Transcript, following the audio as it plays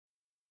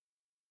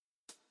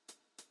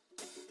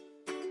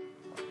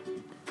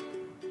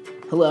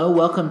Hello,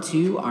 welcome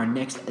to our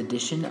next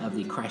edition of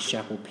the Christ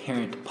Chapel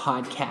Parent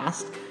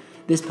Podcast.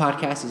 This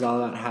podcast is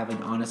all about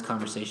having honest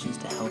conversations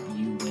to help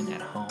you win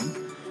at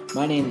home.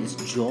 My name is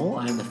Joel.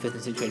 I am the 5th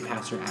and 6th grade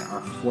pastor at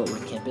our Fort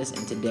Worth campus,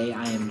 and today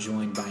I am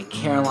joined by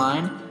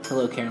Caroline.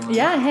 Hello, Caroline.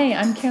 Yeah, hey,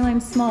 I'm Caroline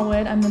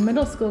Smallwood. I'm the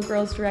middle school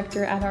girls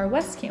director at our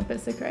West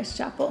campus at Christ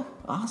Chapel.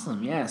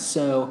 Awesome, yeah.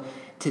 So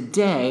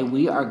today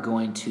we are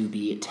going to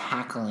be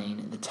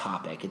tackling the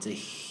topic. It's a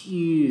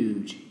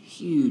huge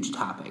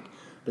topic,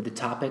 but the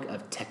topic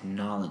of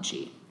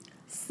technology.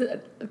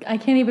 So, I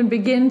can't even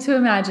begin to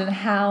imagine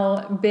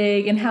how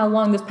big and how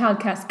long this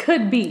podcast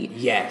could be.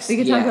 Yes, we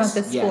could talk about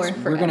this for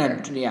forever. We're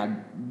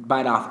gonna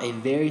bite off a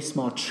very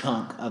small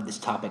chunk of this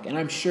topic, and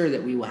I'm sure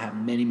that we will have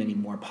many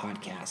more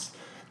podcasts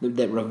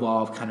that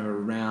revolve kind of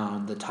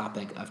around the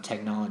topic of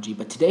technology.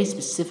 But today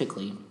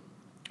specifically,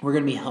 we're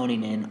going to be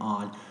honing in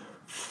on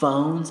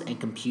phones and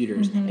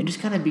computers, and just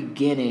kind of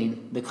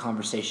beginning the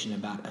conversation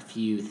about a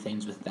few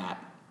things with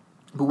that.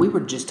 But we were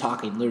just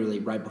talking literally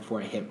right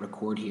before I hit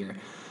record here,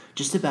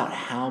 just about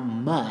how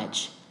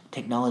much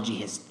technology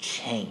has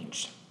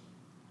changed.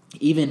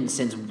 Even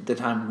since the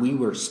time we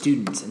were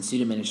students in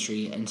student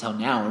ministry until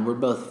now, and we're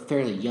both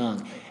fairly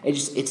young,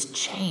 it's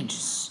changed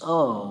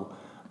so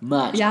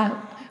much. Yeah.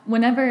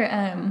 Whenever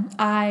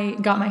I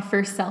got my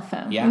first cell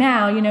phone,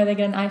 now, they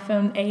get an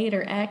iPhone 8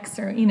 or X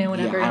or,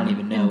 whatever, I don't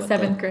even know in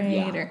 7th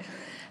grade.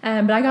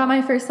 But I got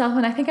my first cell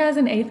phone, I think I was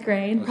in 8th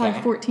grade,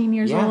 probably 14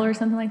 years old or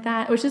something like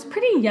that, which is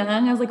pretty young.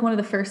 I was like one of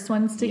the first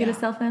ones to get a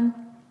cell phone.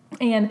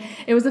 And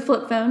it was a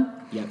flip phone.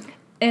 Yep.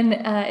 And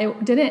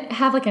it didn't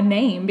have like a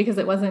name because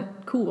it wasn't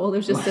cool. It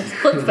was just a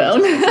flip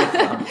phone.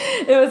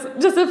 It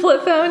was just a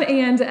flip phone.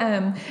 And,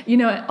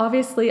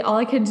 obviously all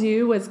I could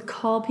do was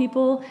call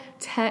people,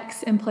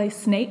 text, and play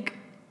Snake.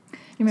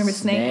 You remember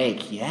Snake?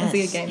 Snake, yes. That's a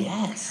good game.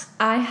 Yes.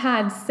 I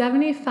had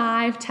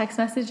 75 text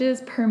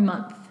messages per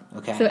month.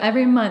 Okay. So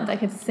every month I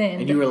could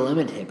send. And you were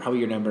limited. Probably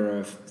your number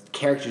of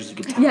characters you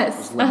could type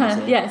was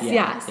limited.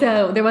 Yes.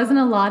 So there wasn't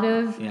a lot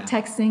of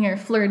texting or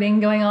flirting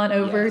going on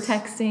over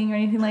texting or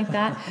anything like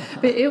that.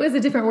 But it was a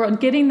different world.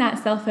 Getting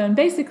that cell phone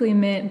basically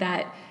meant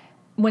that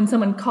when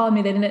someone called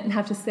me, they didn't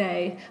have to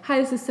say,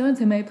 "Hi, this is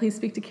so-and-so. May I please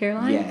speak to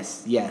Caroline?"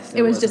 Yes.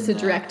 It was just a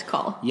direct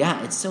call.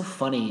 Yeah, it's so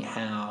funny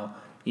how,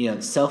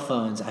 cell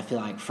phones, I feel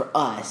like for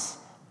us,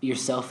 your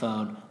cell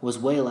phone was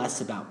way less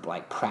about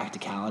like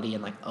practicality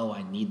and like, oh,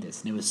 I need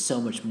this. And it was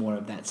so much more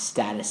of that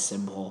status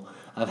symbol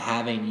of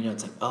having,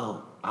 it's like,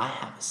 oh, I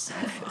have a cell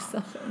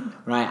phone.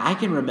 Right? I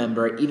can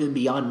remember even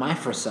beyond my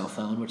first cell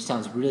phone, which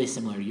sounds really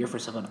similar to your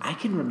first cell phone, I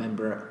can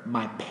remember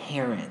my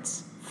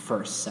parents'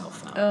 first cell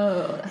phone.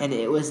 Oh. And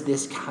it was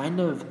this kind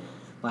of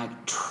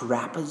like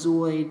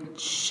trapezoid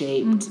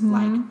shaped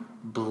like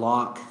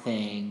block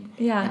thing.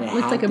 Yeah, and it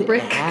looked like a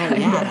brick. It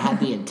had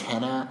the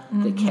antenna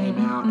that came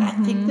out. And I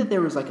think that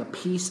there was like a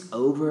piece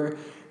over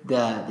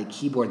the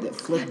keyboard that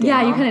flipped down.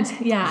 Yeah, you kind of,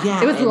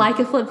 it was like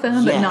a flip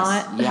phone, but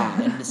not.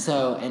 Yeah, and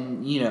so,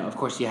 of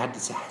course you had to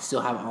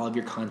still have all of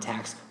your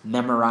contacts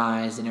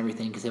memorized and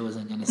everything because it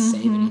wasn't going to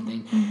save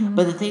anything.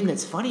 But the thing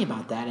that's funny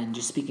about that, and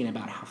just speaking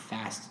about how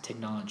fast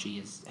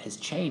technology has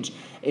changed,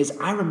 is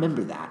I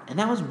remember that. And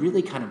that was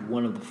really kind of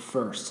one of the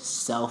first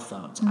cell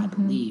phones, I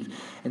believe.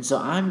 And so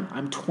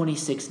I'm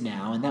 26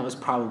 now, and that was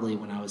probably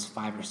when I was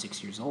 5 or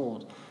 6 years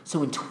old.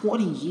 So in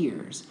 20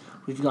 years,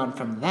 we've gone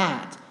from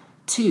that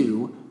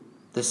to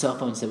the cell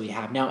phones that we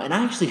have now. And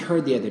I actually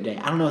heard the other day,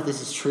 I don't know if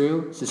this is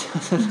true, so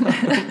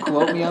don't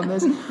quote me on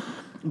this,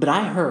 but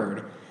I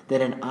heard that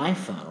an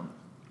iPhone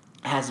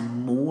has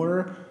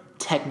more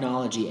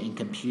technology and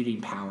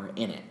computing power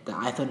in it, the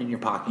iPhone in your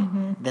pocket,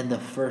 than the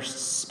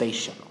first space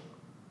shuttle.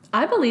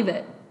 I believe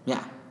it.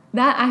 Yeah.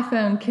 That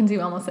iPhone can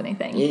do almost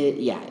anything.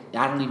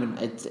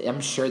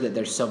 I'm sure that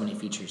there's so many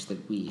features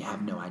that we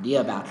have no idea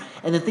about.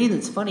 And the thing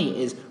that's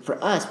funny is,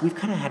 for us, we've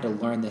kind of had to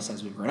learn this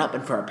as we've grown up.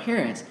 And for our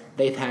parents,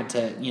 they've had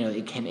to,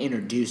 it can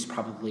introduce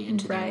probably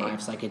into their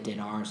lives like it did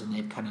ours. And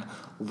they've kind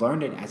of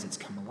learned it as it's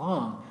come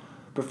along.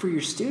 But for your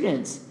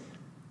students,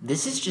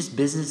 this is just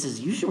business as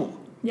usual.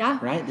 Yeah.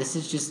 Right? This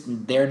is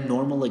just their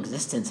normal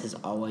existence has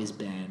always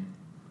been.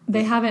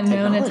 They haven't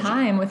known a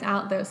time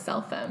without those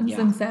cell phones.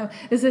 Yeah. And so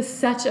this is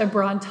such a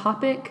broad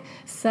topic,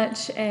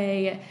 such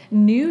a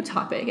new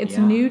topic. It's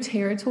new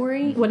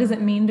territory. What does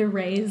it mean to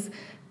raise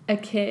a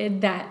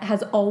kid that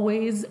has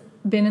always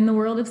been in the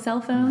world of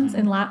cell phones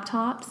and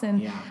laptops?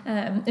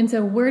 And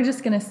so we're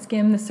just going to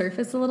skim the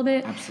surface a little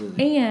bit.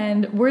 Absolutely.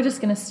 And we're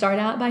just going to start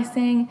out by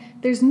saying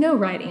there's no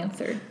right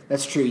answer.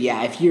 That's true.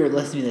 Yeah. If you're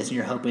listening to this and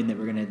you're hoping that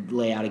we're going to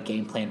lay out a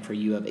game plan for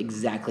you of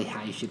exactly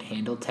how you should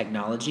handle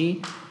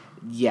technology,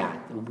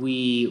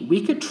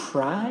 we could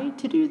try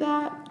to do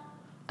that.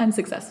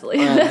 Unsuccessfully.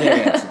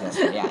 Very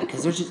unsuccessfully,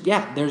 because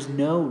there's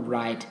no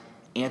right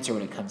answer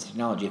when it comes to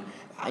technology.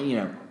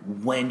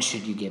 When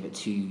should you give it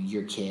to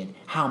your kid?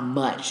 How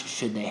much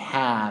should they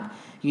have?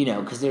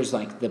 Because there's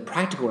like the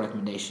practical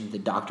recommendations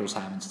that doctors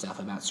have and stuff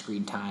about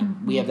screen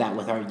time. We have that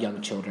with our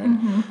young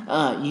children.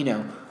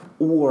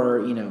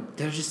 Or,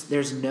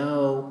 there's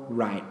no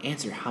right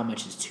answer. How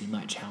much is too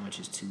much? How much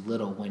is too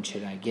little? When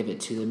should I give it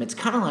to them? It's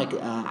kind of like,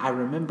 I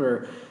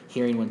remember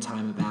hearing one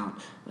time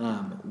about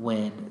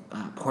when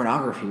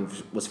pornography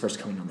was first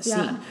coming on the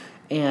scene.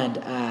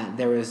 And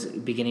there was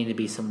beginning to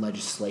be some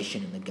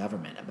legislation in the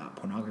government about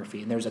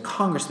pornography. And there was a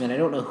congressman, I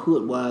don't know who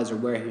it was or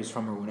where he was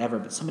from or whatever,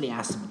 but somebody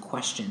asked him a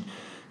question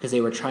because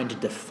they were trying to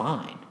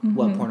define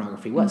what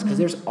pornography was. Because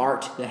there's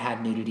art that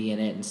had nudity in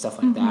it and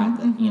stuff like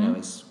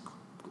that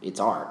it's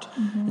art.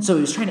 And so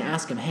he was trying to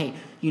ask him, hey,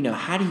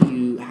 how do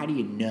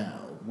you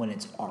know when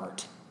it's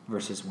art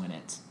versus when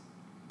it's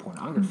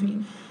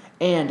pornography?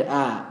 And,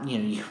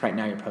 right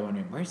now you're probably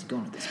wondering, where's he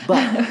going with this?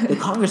 But the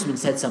congressman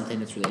said something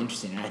that's really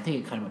interesting, and I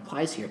think it kind of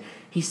applies here.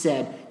 He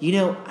said,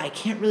 I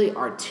can't really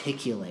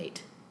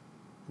articulate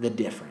the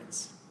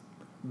difference,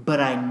 but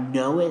I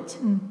know it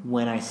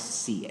when I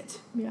see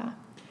it. Yeah.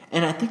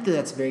 And I think that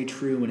that's very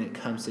true when it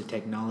comes to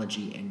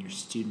technology and your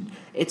student.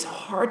 It's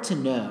hard to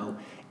know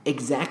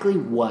exactly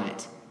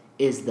what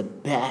is the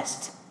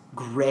best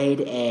grade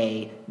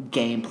A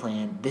game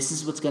plan. This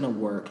is what's going to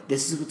work.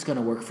 This is what's going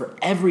to work for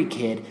every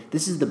kid.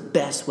 This is the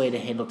best way to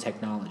handle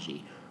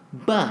technology.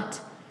 But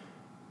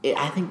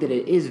I think that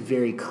it is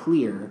very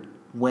clear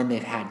when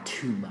they've had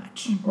too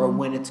much or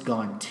when it's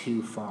gone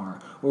too far,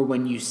 or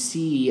when you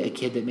see a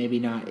kid that maybe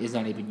is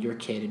not even your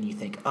kid and you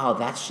think, oh,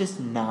 that's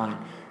just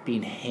not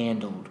being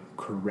handled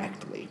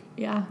correctly.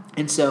 Yeah.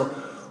 And so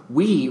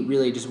we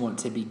really just want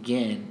to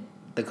begin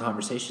the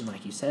conversation,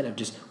 like you said, of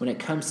just when it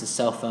comes to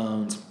cell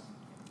phones,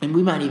 and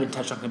we might even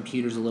touch on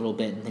computers a little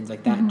bit and things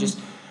like that. Just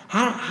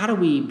how do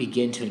we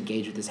begin to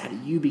engage with this? How do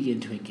you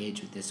begin to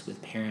engage with this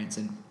with parents?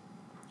 And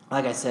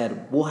like I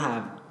said, we'll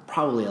have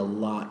probably a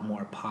lot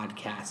more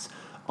podcasts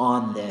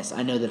on this.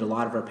 I know that a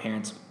lot of our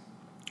parents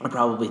are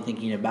probably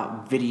thinking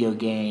about video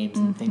games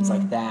and things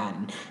like that,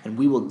 and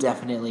we will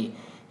definitely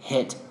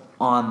hit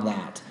on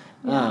that.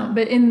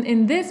 But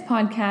in this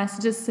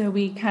podcast, just so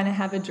we kind of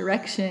have a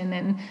direction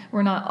and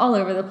we're not all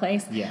over the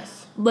place.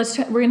 Yes. We're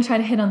going to try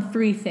to hit on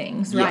 3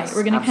 things, right? Yes,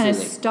 we're going to kind of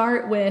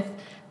start with,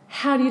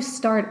 how do you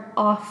start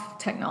off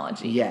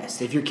technology?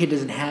 Yes. If your kid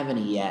doesn't have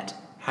any yet,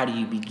 how do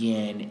you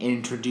begin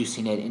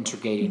introducing it,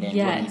 integrating it?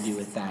 Yes. What do you do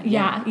with that?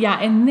 Yeah.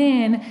 And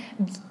then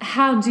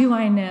how do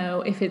I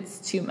know if it's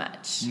too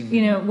much?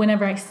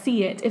 Whenever I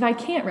see it, if I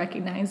can't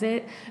recognize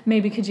it,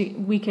 maybe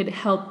we could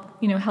help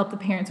the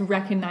parents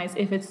recognize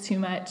if it's too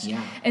much.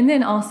 Yeah. And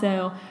then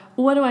also,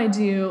 what do I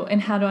do and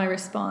how do I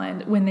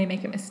respond when they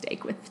make a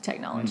mistake with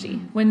technology?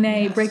 When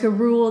they break a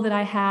rule that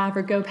I have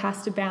or go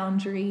past a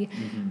boundary,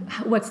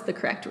 what's the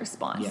correct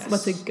response? Yes.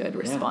 What's a good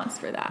response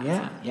for that?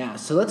 Yeah.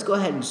 So let's go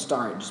ahead and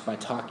start just by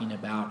talking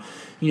about,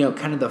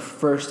 kind of the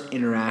first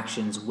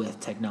interactions with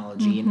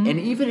technology. And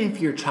even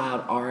if your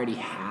child already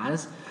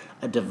has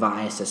a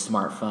device, a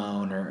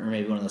smartphone, or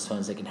maybe one of those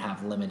phones that can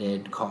have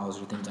limited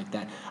calls or things like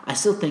that, I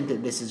still think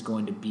that this is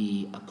going to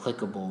be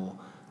applicable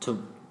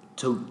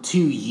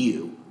to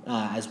you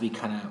as we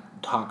kind of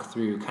talk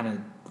through kind of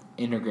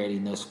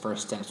integrating those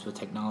first steps with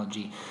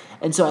technology.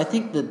 And so I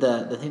think that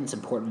the thing that's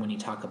important when you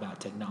talk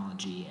about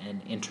technology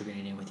and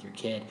integrating it with your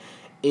kid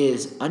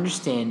is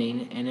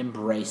understanding and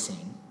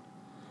embracing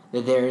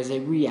that there is a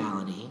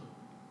reality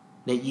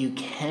that you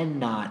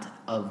cannot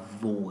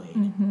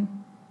avoid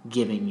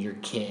giving your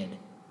kid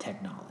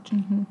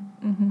technology.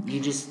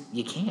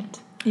 You can't.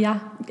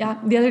 Yeah.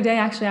 The other day,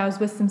 actually, I was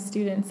with some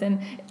students,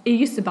 and it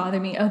used to bother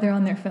me. Oh, they're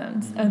on their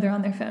phones. Oh, they're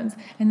on their phones.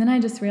 And then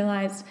I just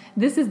realized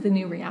this is the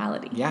new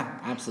reality. Yeah,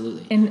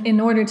 absolutely. In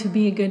order to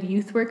be a good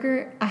youth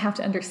worker, I have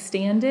to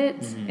understand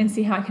it and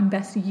see how I can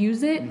best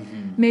use it,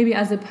 maybe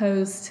as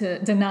opposed to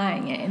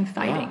denying it and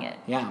fighting it.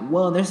 Yeah.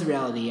 Well, there's a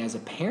reality as a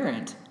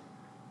parent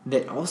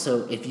that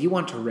also, if you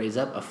want to raise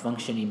up a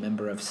functioning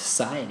member of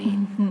society,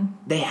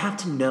 they have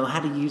to know how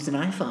to use an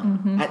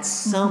iPhone. At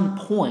some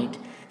point,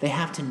 they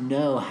have to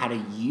know how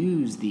to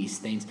use these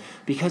things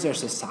because our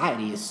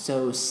society is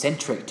so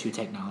centric to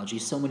technology.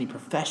 So many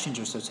professions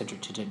are so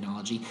centric to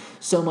technology.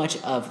 So much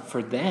of,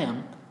 for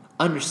them,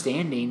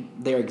 understanding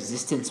their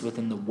existence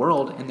within the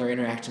world and their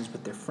interactions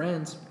with their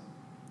friends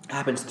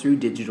happens through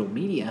digital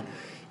media.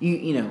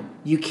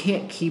 You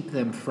can't keep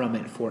them from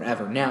it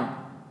forever. Now,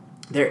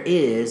 there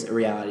is a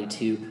reality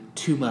to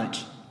too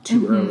much,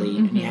 too early,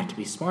 and you have to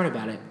be smart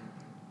about it.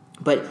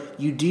 But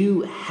you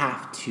do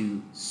have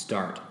to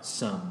start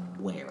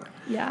somewhere.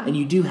 Yeah. And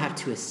you do have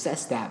to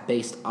assess that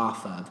based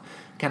off of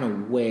kind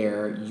of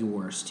where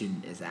your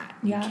student is at.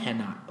 Yeah. You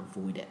cannot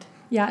avoid it.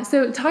 Yeah,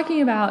 so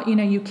talking about,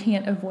 you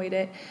can't avoid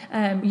it,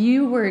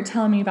 you were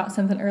telling me about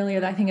something earlier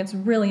that I think it's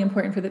really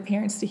important for the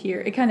parents to hear.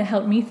 It kind of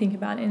helped me think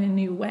about it in a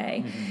new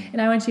way. And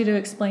I want you to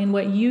explain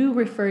what you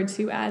referred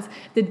to as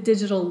the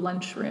digital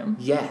lunchroom.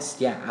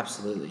 Yes, yeah,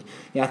 absolutely.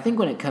 Yeah, I think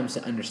when it comes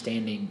to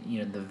understanding,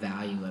 the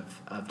value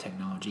of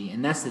technology,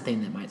 and that's the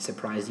thing that might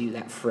surprise you,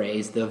 that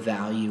phrase, the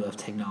value of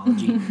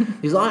technology.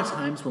 Because a lot of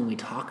times when we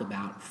talk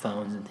about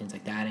phones and things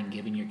like that and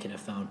giving your kid a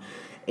phone,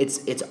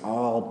 it's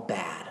all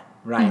bad.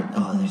 Right.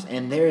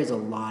 And there is a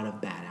lot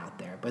of bad out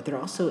there, but there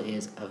also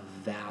is a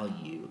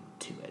value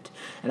to it.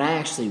 And I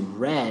actually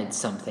read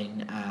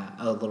something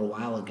a little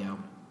while ago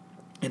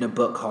in a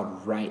book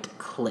called Right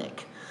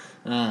Click.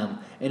 And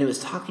it was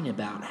talking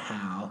about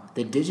how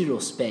the digital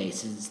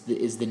space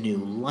is the new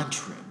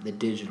lunchroom, the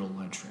digital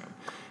lunchroom.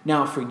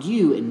 Now, for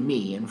you and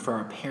me, and for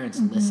our parents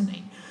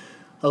listening,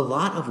 a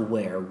lot of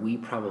where we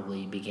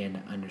probably began to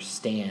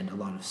understand a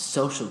lot of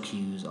social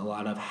cues, a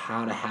lot of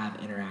how to have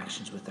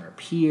interactions with our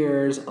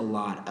peers, a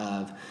lot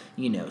of,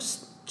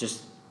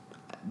 just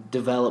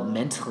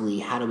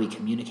developmentally, how do we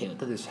communicate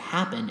with others,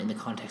 happened in the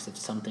context of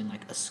something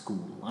like a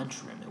school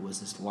lunchroom. It was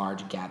this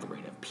large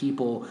gathering of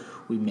people.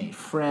 We made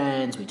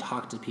friends. We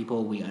talked to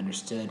people. We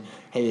understood,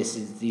 hey,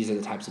 these are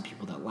the types of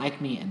people that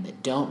like me and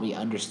that don't. We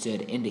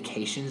understood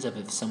indications of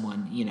if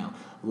someone,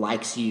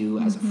 likes you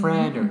as a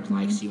friend or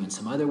likes you in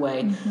some other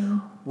way.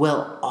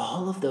 Well,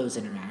 all of those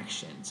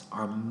interactions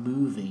are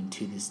moving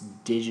to this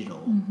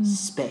digital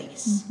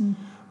space.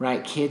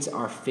 Right? Kids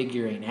are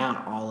figuring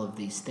out all of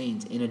these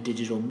things in a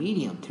digital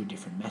medium through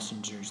different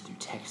messengers, through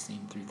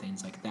texting, through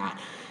things like that.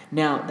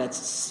 Now, that's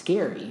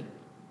scary,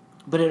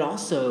 but it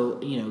also,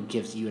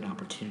 gives you an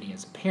opportunity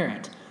as a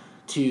parent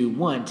to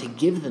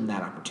give them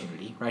that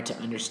opportunity, right? To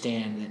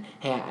understand that,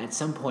 hey, at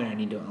some point I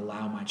need to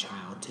allow my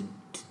child to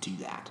do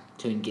that,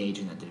 to engage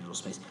in that digital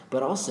space.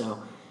 But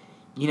also,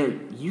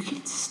 you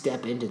can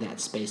step into that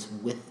space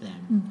with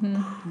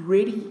them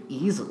pretty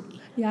easily.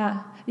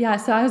 Yeah.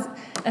 So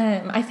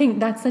I think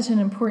that's such an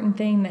important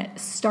thing, that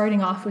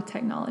starting off with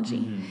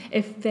technology,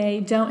 if they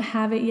don't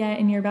have it yet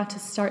and you're about to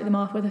start them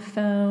off with a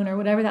phone or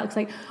whatever that looks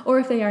like, or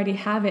if they already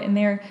have it and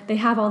they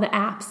have all the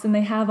apps and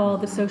they have all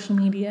the social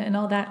media and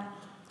all that,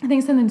 I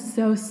think something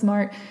so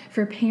smart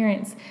for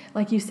parents,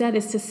 like you said,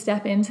 is to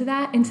step into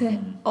that and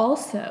to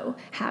also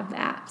have the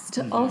apps,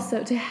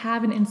 to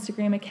have an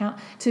Instagram account,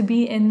 to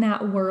be in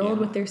that world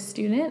with their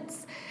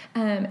students.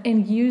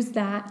 And use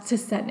that to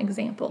set an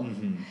example,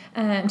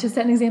 to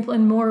set an example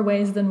in more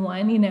ways than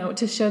one,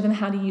 to show them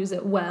how to use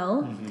it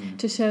well,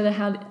 to show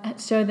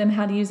them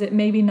how to use it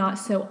maybe not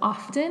so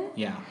often,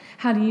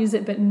 how to use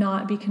it but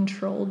not be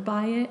controlled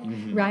by it,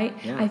 right?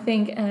 Yeah. I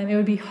think it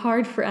would be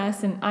hard for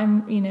us, and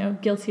I'm,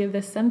 guilty of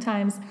this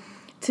sometimes,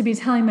 to be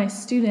telling my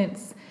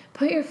students,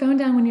 put your phone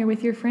down when you're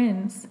with your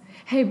friends.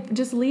 Hey,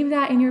 just leave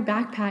that in your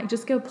backpack.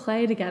 Just go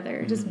play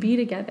together. Just be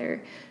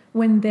together.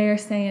 When they're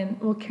saying,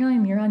 well,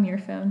 Caroline, you're on your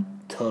phone.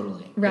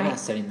 Totally. Right. Yeah,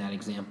 setting that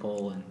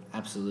example, and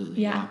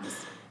absolutely. Yeah.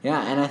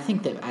 Yeah, and I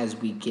think that as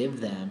we give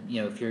them,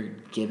 if you're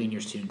giving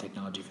your student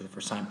technology for the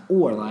first time,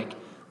 or like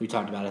we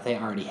talked about, if they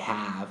already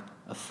have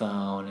a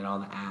phone and all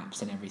the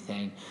apps and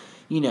everything,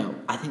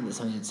 I think that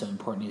something that's so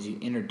important is you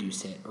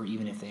introduce it, or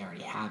even if they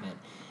already have it.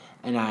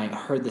 And I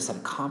heard this at a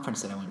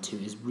conference that I went to,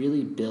 is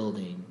really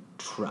building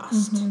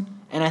trust.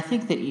 And I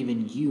think that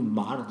even you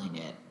modeling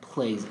it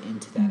plays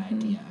into that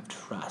idea of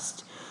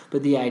trust.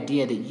 But the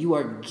idea that you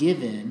are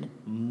given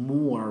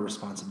more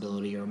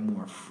responsibility or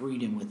more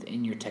freedom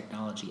within your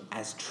technology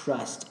as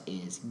trust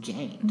is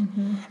gained.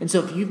 And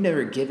so if you've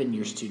never given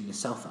your student a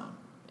cell phone,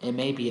 it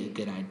may be a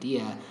good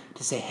idea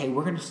to say, hey,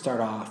 we're going to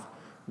start off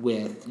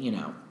with,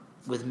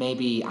 with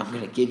maybe I'm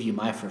going to give you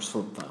my first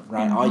flip phone,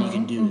 right? All you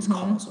can do is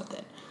calls with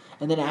it.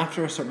 And then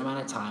after a certain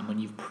amount of time, when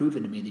you've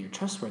proven to me that you're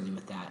trustworthy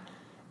with that,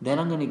 then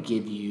I'm going to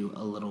give you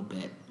a little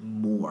bit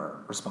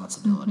more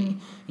responsibility,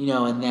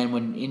 and then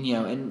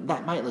and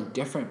that might look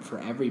different for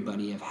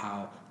everybody of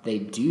how they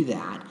do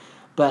that.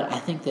 But I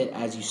think that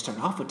as you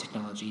start off with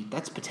technology,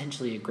 that's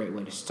potentially a great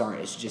way to start,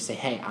 is to just say,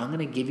 hey, I'm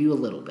going to give you a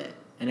little bit.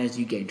 And as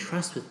you gain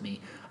trust with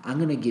me, I'm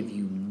going to give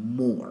you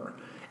more.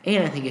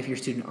 And I think if your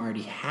student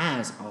already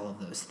has all of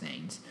those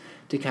things,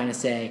 to kind of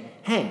say,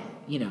 hey,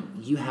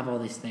 you have all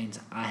these things,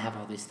 I have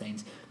all these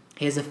things.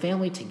 Hey, as a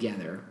family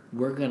together,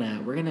 we're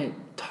gonna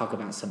talk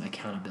about some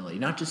accountability,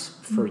 not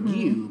just for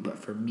you, but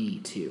for me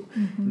too.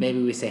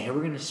 Maybe we say, hey,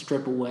 we're gonna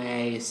strip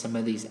away some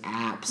of these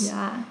apps,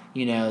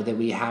 that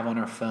we have on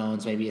our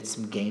phones. Maybe it's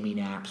some gaming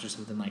apps or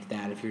something like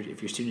that. If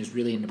your student is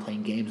really into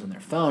playing games on their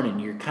phone, and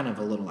you're kind of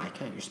a little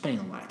like, oh, you're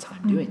spending a lot of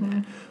time doing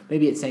that.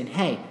 Maybe it's saying,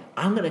 hey,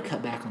 I'm gonna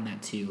cut back on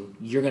that too.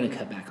 You're gonna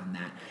cut back on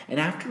that.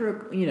 And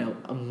after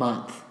a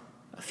month,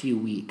 a few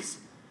weeks,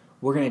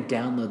 we're going to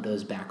download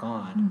those back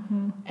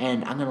on,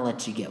 and I'm going to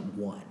let you get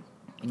one.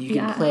 And you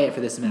can play it for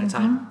this amount of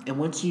time. And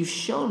once you've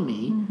shown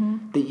me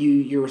that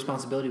your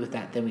responsibility with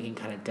that, then we can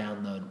kind of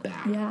download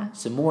back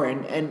some more.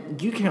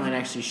 And you, Caroline,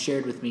 actually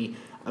shared with me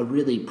a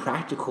really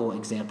practical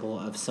example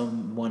of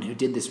someone who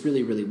did this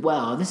really, really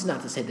well. And this is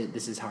not to say that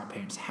this is how our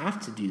parents have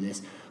to do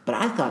this, but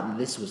I thought that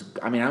this was,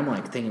 I'm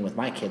like thinking with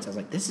my kids, I was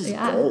like, this is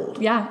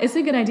gold. Yeah, it's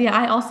a good idea.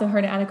 I also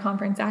heard it at a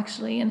conference,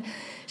 actually. And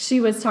she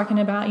was talking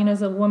about,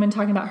 as a woman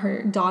talking about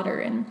her daughter,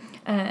 and,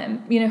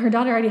 her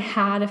daughter already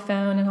had a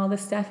phone and all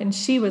this stuff. And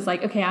she was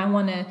like, okay, I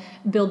want to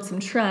build some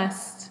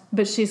trust,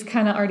 but she's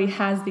kind of already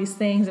has these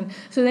things. And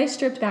so they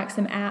stripped back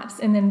some apps.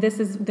 And then this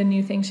is the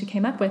new thing she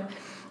came up with.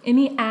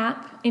 Any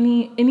app,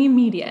 any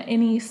media,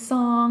 any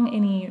song,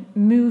 any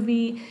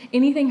movie,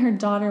 anything her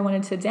daughter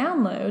wanted to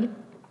download,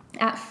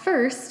 At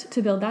first,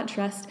 to build that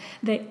trust,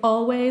 they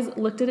always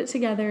looked at it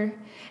together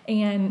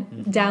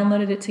and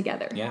downloaded it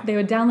together. Yeah. They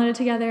would download it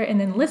together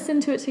and then listen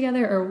to it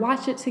together or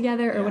watch it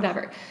together or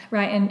whatever,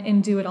 right?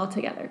 And do it all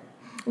together.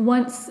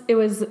 Once it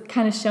was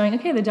kind of showing,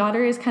 okay, the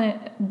daughter is kind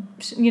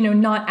of,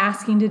 not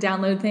asking to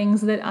download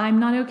things that I'm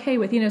not okay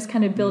with, it's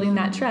kind of building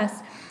that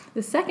trust.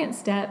 The second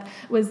step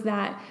was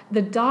that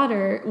the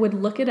daughter would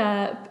look it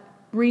up,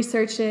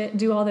 research it,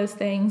 do all those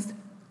things,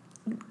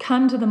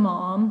 come to the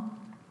mom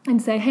and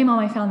say, hey, Mom,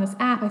 I found this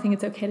app. I think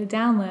it's okay to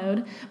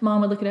download.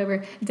 Mom would look it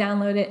over,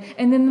 download it,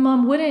 and then the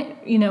mom wouldn't,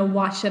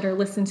 watch it or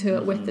listen to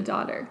it with the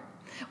daughter.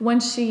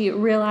 Once she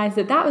realized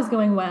that was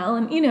going well,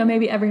 and,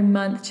 maybe every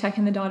month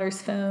checking the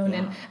daughter's phone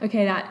and,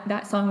 okay,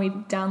 that song we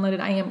downloaded,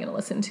 I am going to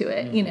listen to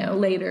it,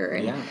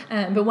 later.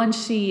 And, but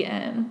once she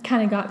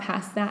kind of got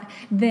past that,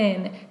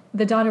 then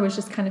the daughter was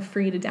just kind of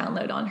free to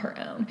download on her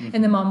own.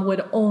 And the mom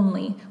would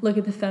only look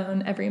at the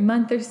phone every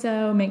month or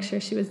so, make sure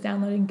she was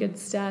downloading good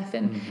stuff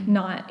and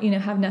not,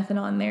 have nothing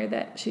on there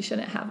that she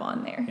shouldn't have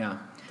on there. Yeah.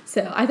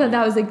 So I thought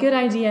that was a good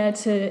idea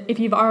if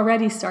you've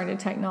already started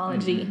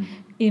technology,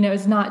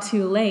 it's not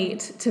too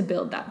late to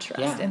build that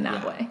trust in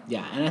that way.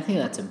 Yeah, and I think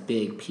that's a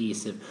big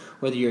piece of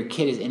whether your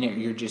kid is in it or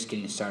you're just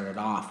getting started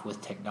off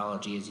with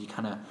technology is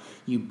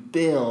you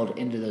build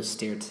into those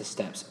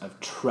steps of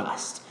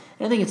trust.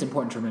 And I think it's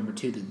important to remember,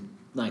 too, that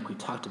like we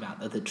talked about,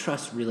 that the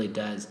trust really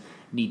does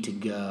need to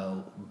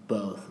go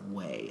both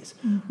ways,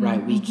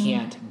 right? We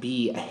can't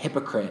be a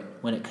hypocrite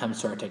when it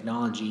comes to our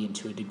technology, and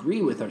to a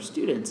degree with our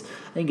students.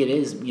 I think it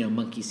is,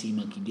 monkey see,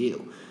 monkey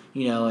do.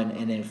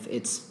 And if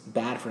it's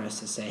bad for us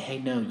to say, hey,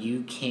 no,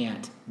 you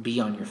can't be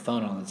on your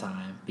phone all the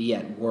time, but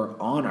yet we're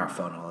on our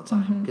phone all the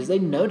time, because they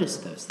notice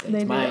those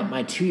things.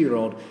 My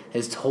 2-year-old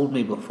has told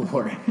me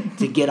before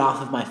to get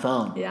off of my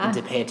phone and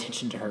to pay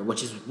attention to her,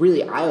 which is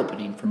really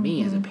eye-opening for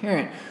me as a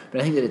parent. But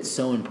I think that it's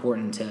so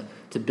important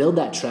to build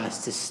that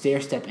trust, to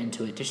stair-step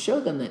into it, to show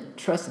them that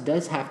trust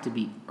does have to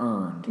be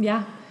earned.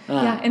 Yeah.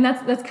 And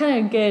that's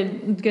kind of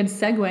a good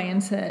segue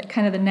into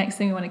kind of the next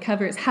thing we want to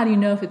cover is how do you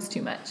know if it's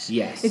too much?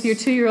 Yes. If your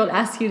 2-year-old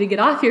asks you to get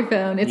off your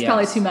phone, it's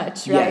probably too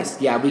much, right? Yes.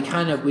 Yeah. We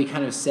kind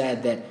of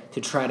said that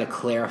to try to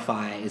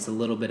clarify is a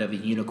little bit of a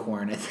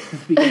unicorn at the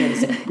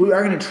beginning. We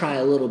are going to try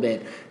a little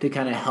bit to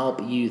kind of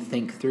help you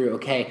think through,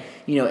 okay,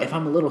 if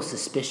I'm a little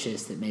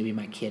suspicious that maybe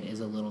my kid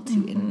is a little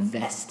too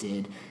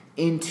invested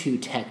into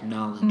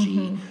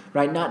technology,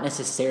 right? Not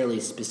necessarily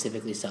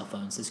specifically cell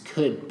phones. This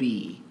could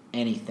be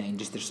anything,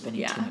 just they're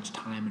spending too much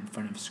time in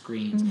front of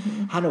screens.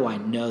 How do I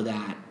know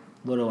that?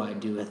 What do I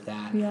do with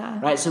that? Yeah.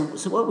 Right. So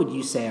what would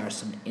you say are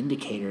some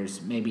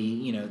indicators, maybe,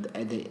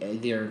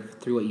 either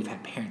through what you've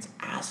had parents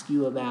ask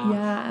you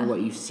about or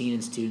what you've seen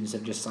in students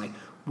of just like,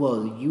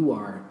 whoa, you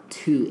are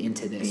too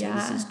into this, or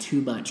this is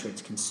too much, or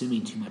it's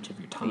consuming too much of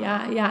your time.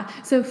 Yeah.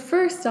 So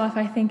first off,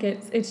 I think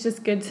it's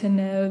just good to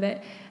know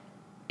that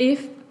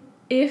if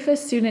a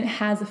student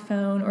has a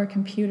phone or a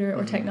computer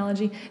or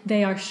technology,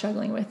 they are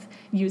struggling with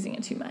using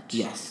it too much.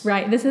 Yes.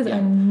 Right? This is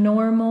a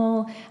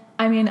normal,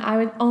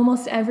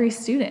 almost every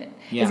student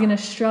is going to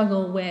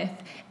struggle with,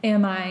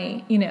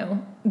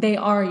 they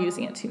are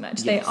using it too much.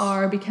 Yes. They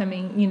are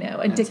becoming,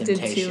 addicted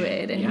to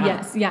it.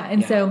 And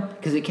And so.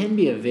 Because it can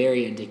be a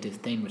very addictive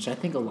thing, which I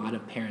think a lot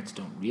of parents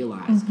don't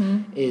realize,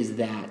 is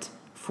that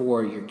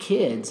for your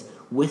kids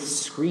with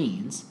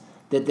screens,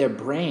 that their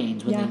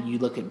brains, when you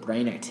look at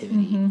brain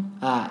activity,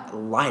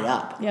 light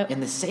up in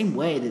the same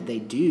way that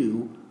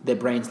their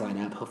brains light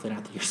up, hopefully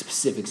not your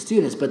specific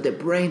students, but that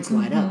brains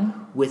light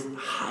up with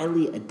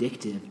highly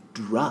addictive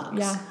drugs.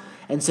 Yeah.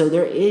 And so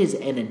there is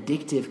an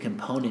addictive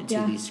component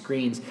to these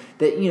screens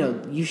that,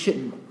 you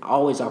shouldn't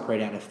always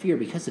operate out of fear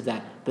because of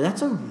that, but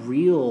that's a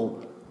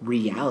real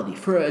reality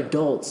for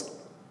adults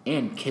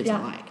and kids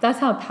alike. That's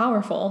how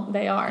powerful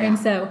they are. And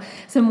so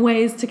some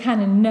ways to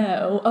kind of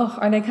know,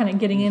 are they kind of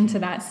getting into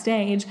that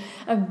stage?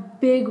 A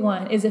big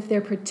one is if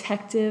they're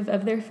protective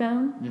of their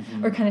phone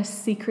or kind of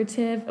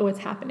secretive of what's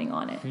happening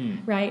on it,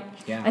 right?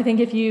 Yeah. I think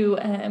if you,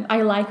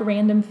 I like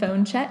random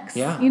phone checks.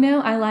 Yeah.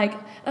 I like,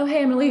 oh,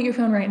 hey, I'm going to look at your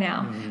phone right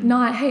now.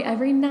 Not, hey,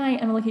 every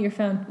night I'm going to look at your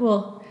phone.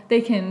 Well, they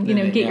can,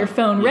 get your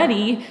phone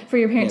ready for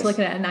your parent to look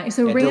at it at night.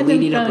 So random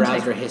deleting phone a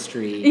browser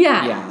history.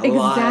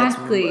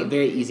 Exactly. It's a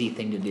very easy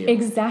thing to do.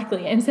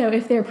 Exactly. And so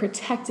if they're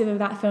protective of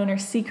that phone or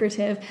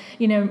secretive,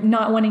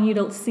 not wanting you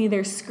to see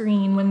their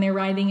screen when they're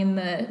riding in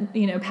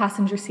the,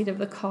 passenger seat of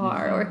the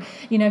car, or,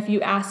 if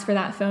you ask for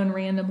that phone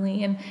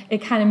randomly and it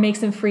kind of makes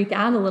them freak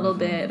out a little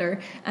bit,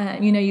 or,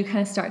 you kind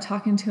of start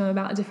talking to them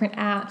about different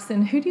apps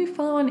and who do you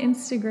follow on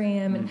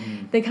Instagram,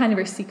 and they kind of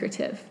are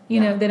secretive.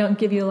 They don't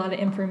give you a lot of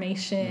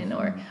information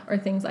or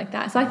things like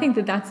that. So I think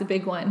that's a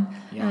big one.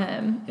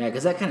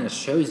 Because that kind of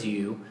shows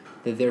you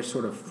that they're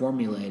sort of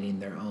formulating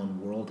their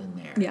own world in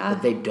there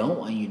that they don't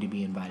want you to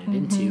be invited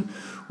into,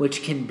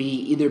 which can be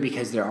either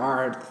because there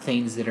are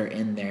things that are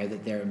in there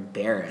that they're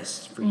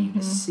embarrassed for you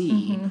to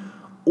see,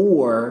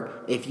 or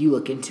if you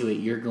look into it,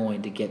 you're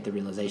going to get the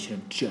realization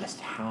of just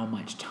how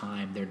much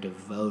time they're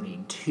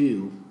devoting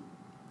to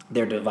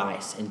their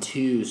device and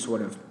to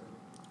sort of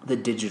the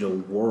digital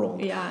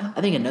world. Yeah.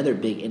 I think another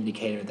big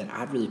indicator that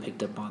I've really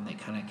picked up on that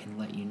kind of can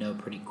let you know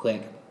pretty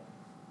quick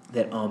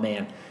that, oh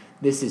man,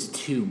 this is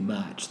too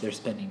much. They're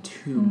spending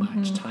too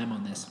much time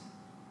on this,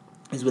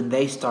 is when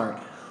they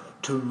start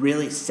to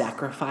really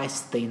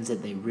sacrifice things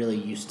that they really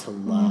used to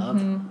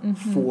love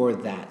for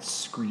that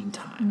screen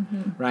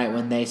time, right?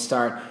 When they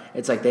start,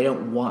 it's like they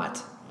don't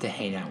want to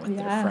hang out with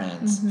their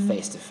friends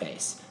face to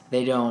face.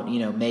 They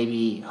don't,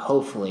 maybe,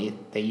 hopefully,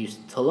 they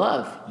used to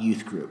love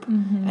youth group,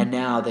 and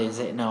now they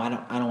say, no, I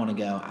don't want to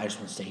go. I just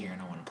want to stay here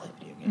and I want to play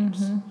video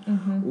games.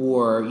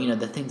 Or,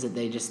 the things that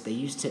they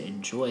used to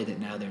enjoy that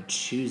now they're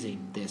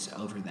choosing this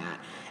over that.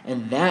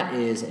 And that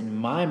is, in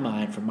my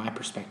mind, from my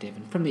perspective,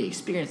 and from the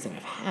experience that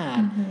I've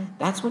had,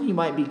 that's when you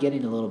might be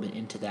getting a little bit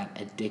into that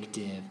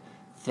addictive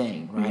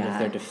thing, right? Yeah. If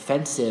they're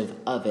defensive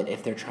of it,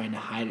 if they're trying to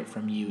hide it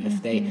from you,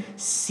 if they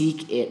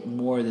seek it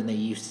more than they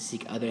used to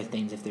seek other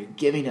things, if they're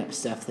giving up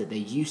stuff that they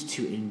used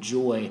to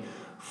enjoy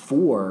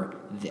for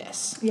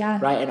this,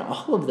 right? And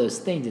all of those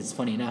things, it's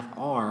funny enough,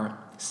 are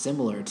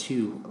similar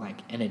to like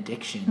an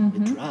addiction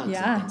with drugs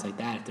and things like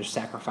that. If they're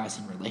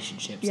sacrificing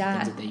relationships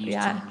and things that they used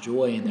to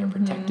enjoy and they're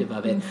protective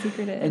of it.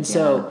 And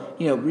so,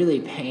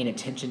 really paying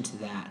attention to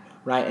that,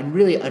 right? And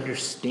really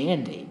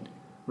understanding,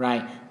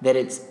 right, that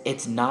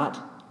it's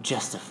not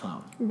just a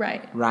phone.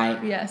 Right.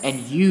 Yes. And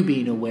you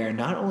being aware,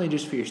 not only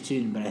just for your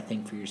student, but I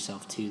think for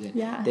yourself too,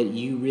 that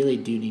you really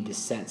do need to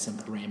set some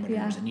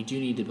parameters and you do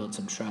need to build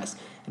some trust.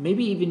 And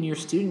maybe even your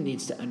student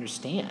needs to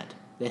understand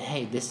that,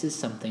 hey, this is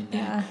something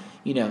that,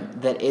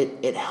 that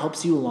it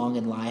helps you along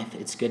in life.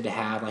 It's good to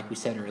have, like we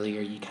said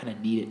earlier, you kind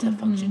of need it to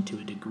function to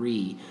a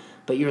degree,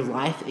 but your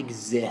life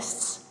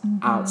exists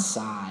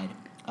outside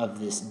of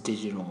this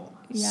digital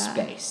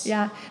space.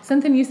 Yeah.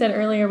 Something you said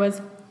earlier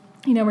was,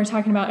 we're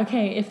talking about,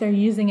 okay, if they're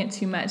using it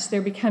too much,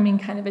 they're becoming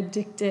kind of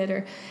addicted,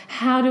 or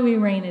how do we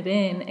rein it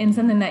in? And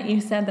something that you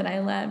said that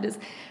I loved is,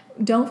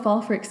 don't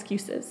fall for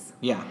excuses.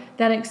 Yeah.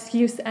 That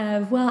excuse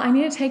of, well, I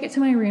need to take it to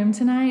my room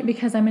tonight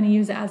because I'm going to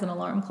use it as an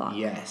alarm clock.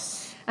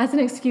 Yes. As an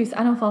excuse,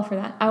 I don't fall for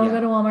that. I will go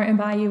to Walmart and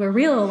buy you a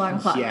real alarm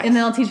clock, and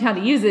then I'll teach you how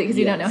to use it because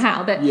you don't know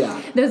how. But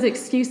those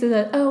excuses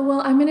that, oh, well,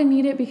 I'm going to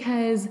need it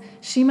because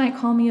she might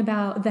call me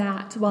about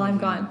that while I'm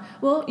gone.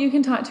 Well, you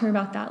can talk to her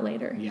about that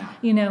later.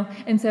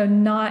 And so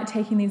not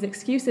taking these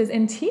excuses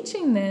and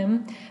teaching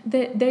them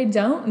that they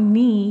don't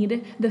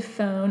need the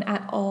phone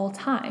at all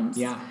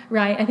times.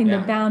 Right? I think the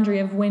boundary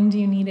of when do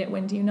you need it,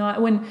 when do you not.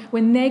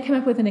 When they come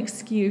up with an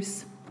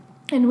excuse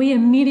and we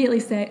immediately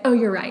say, oh,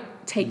 you're right,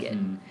 take it.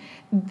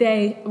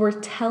 They were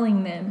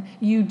telling them,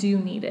 you do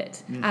need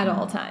it at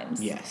all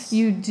times. Yes.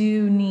 You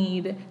do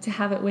need to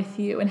have it with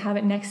you and have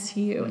it next to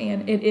you,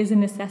 and it is a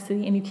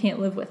necessity, and you can't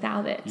live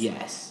without it.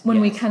 Yes. When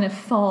we kind of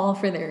fall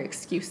for their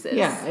excuses.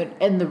 Yeah,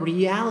 and the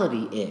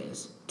reality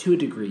is, to a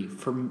degree,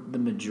 for the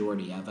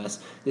majority of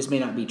us, this may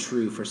not be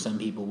true for some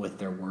people with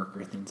their work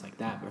or things like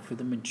that, but for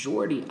the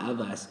majority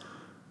of us,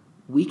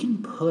 we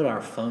can put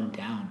our phone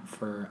down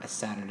for a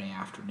Saturday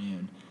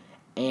afternoon,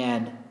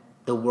 and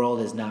the world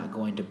is not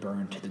going to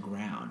burn to the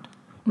ground,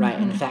 right?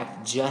 In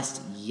fact,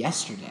 just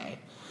yesterday,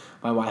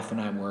 my wife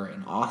and I were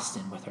in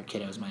Austin with our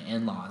kiddos. My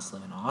in-laws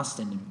live in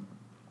Austin,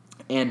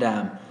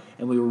 and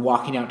we were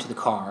walking out to the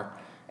car,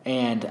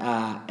 and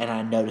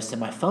I noticed that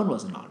my phone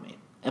wasn't on me,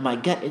 and my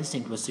gut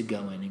instinct was to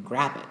go in and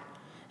grab it,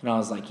 and I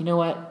was like, you know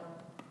what?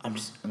 I'm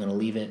gonna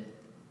leave it.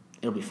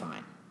 It'll be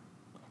fine.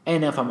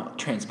 And if I'm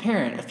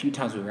transparent, a few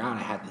times we were out,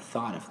 I had the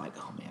thought of like,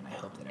 oh man, I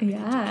hope that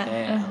everything's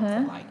okay. I hope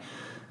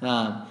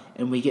that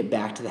and we get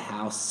back to the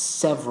house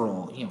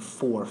several,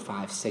 4,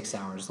 5, 6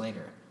 hours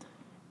later.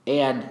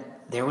 And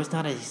there was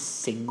not a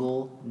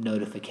single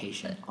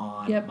notification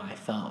on my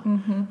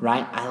phone,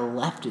 right? I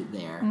left it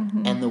there,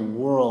 and the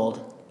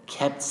world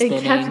kept spinning.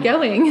 It kept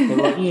going.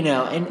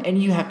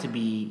 And you have to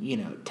be,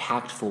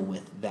 tactful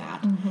with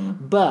that.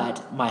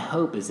 But my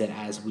hope is that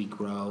as we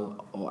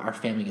grow, or our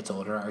family gets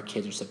older, our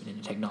kids are stepping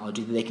into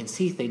technology, that they can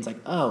see things like,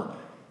 oh,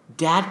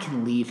 Dad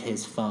can leave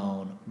his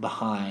phone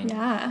behind,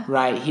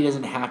 right? He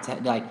doesn't have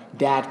to,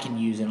 Dad can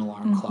use an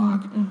alarm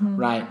clock,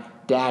 right?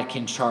 Dad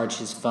can charge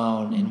his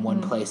phone in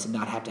one place and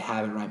not have to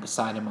have it right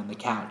beside him on the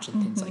couch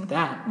and things like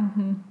that.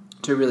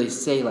 To really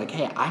say,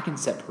 hey, I can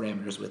set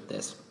parameters with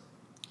this.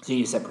 So you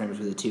need to set parameters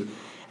with it too.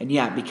 And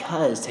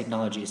because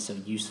technology is so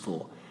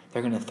useful,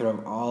 they're going to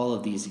throw all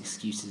of these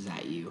excuses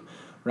at you,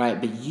 right?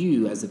 But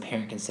you, as a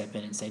parent, can step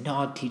in and say, no,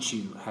 I'll teach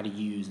you how to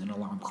use an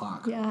alarm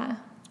clock.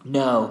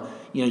 No,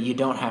 you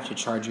don't have to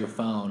charge your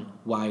phone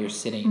while you're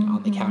sitting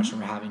on the couch and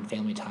we're having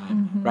family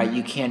time, right?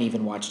 You can't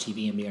even watch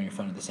TV and be on your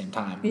phone at the same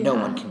time. No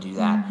one can do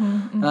that.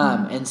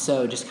 And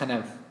so just kind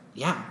of,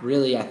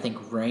 really, I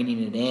think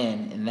reining it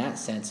in that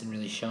sense and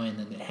really showing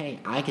them that, hey,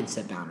 I can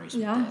set boundaries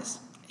with this.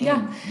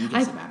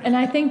 And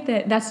I think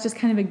that that's just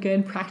kind of a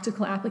good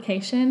practical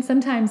application.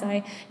 Sometimes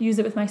I use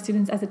it with my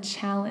students as a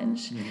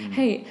challenge.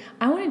 Hey,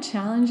 I want to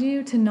challenge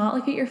you to not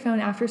look at your phone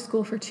after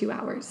school for 2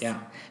 hours.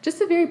 Just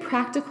a very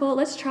practical,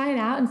 let's try it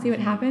out and see what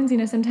happens.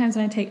 Sometimes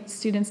when I take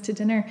students to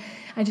dinner,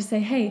 I just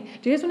say, hey,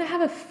 do you guys want to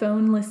have a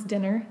phoneless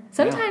dinner?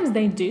 Sometimes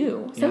they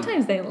do.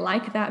 Sometimes they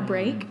like that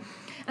break.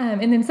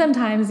 And then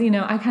sometimes, I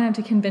kind of have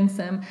to convince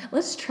them,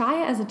 let's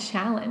try it as a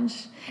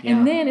challenge. Yeah.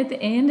 And then at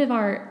the end of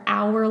our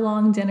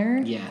hour-long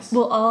dinner,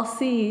 we'll all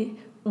see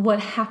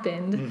what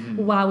happened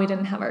while we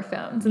didn't have our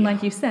phones. And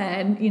like you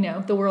said,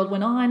 the world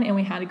went on and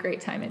we had a great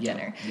time at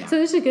dinner. Yeah.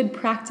 So it's a good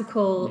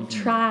practical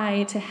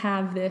try to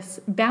have this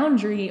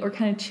boundary or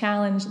kind of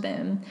challenge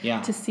them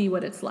to see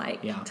what it's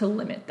like to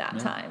limit that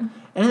time.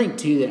 And I think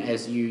too that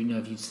as if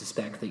you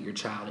suspect that your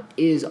child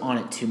is on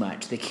it too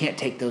much, they can't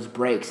take those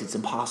breaks, it's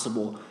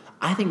impossible.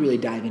 I think really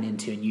diving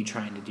into and you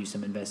trying to do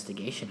some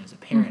investigation as a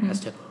parent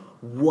as to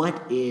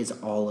what is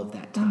all of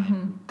that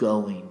time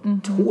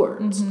going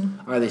towards?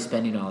 Are they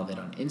spending all of it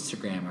on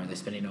Instagram? Are they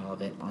spending all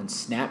of it on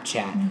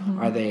Snapchat?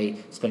 Are they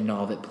spending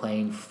all of it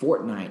playing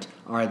Fortnite?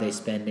 Are they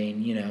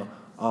spending,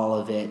 all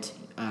of it,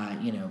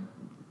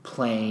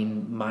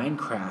 playing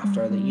Minecraft?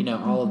 Are they,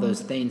 all of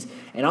those things?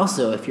 And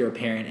also, if you're a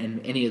parent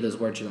and any of those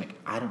words, you're like,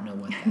 I don't know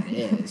what that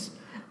is,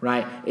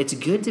 right? It's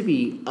good to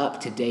be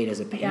up to date as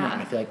a parent.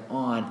 I feel like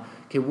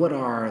okay, what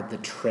are the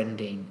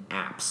trending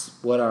apps?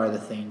 What are the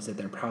things that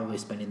they're probably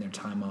spending their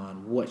time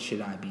on? What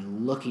should I be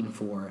looking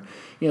for?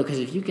 Because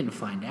if you can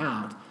find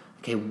out,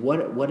 okay,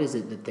 what is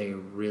it that they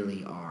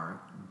really are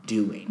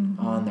doing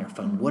on their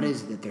phone? What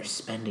is it that they're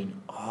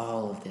spending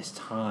all of this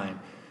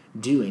time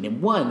doing?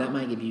 And one, that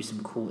might give you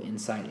some cool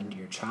insight into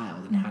your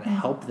child and how to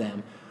help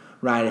them,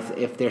 right?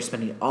 If they're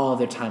spending all of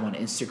their time on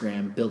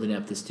Instagram building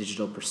up this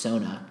digital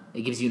persona,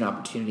 it gives you an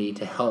opportunity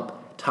to help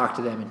talk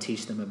to them and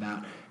teach them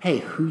about, hey,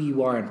 who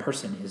you are in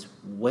person is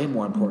way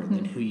more important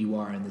than who you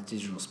are in the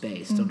digital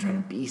space. Don't try to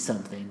be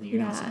something that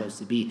you're not supposed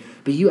to be.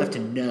 But you have to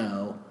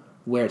know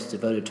where it's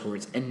devoted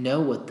towards and know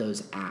what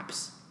those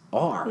apps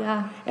are.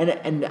 Yeah.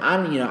 And I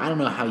don't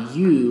know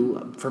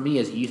how for me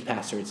as a youth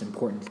pastor, it's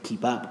important to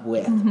keep up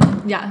with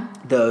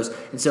those.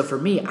 And so for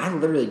me, I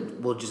literally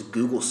will just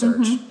Google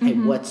search, hey,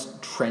 what's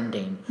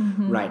trending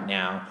right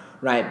now?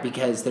 Right,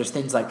 because there's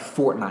things like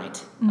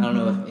Fortnite. I don't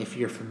know if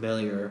you're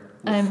familiar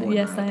with Fortnite.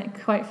 Yes, I'm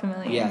quite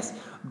familiar. Yes,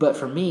 but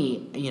for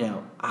me,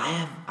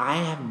 I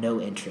have no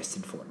interest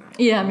in Fortnite.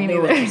 Yeah, me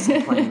neither. No interest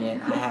in playing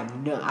it.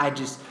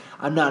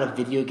 I'm not a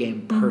video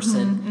game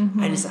person.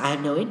 I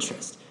have no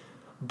interest.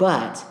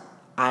 But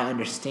I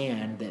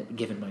understand that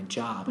given my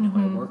job and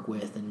who I work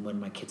with, and when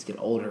my kids get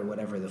older,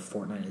 whatever the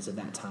Fortnite is at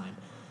that time,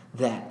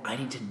 that I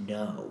need to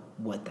know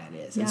what that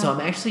is. And so I'm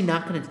actually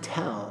not going to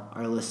tell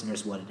our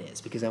listeners what it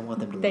is because I want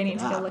them to look it up. They need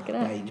to go look it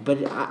up. Right?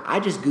 But I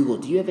just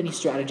Googled, do you have any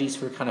strategies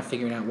for kind of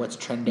figuring out what's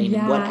trending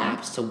and what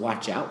apps to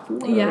watch out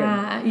for?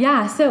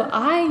 Yeah. So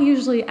I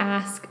usually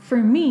ask, for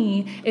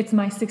me, it's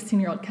my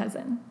 16-year-old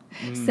cousin.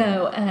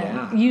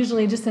 So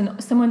usually just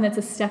someone that's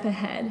a step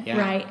ahead,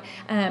 right?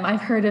 I've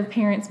heard of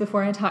parents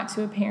before. I talked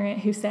to a parent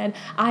who said,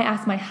 I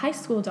asked my high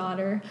school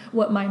daughter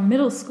what my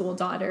middle school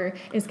daughter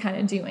is kind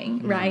of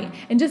doing, right?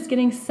 And just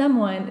getting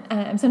someone,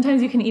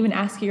 sometimes you can even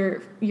ask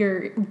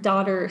your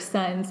daughter or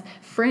son's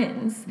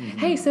friends,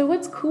 hey, so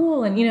what's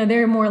cool? And,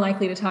 they're more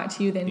likely to talk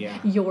to you than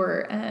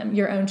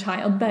your own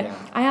child. But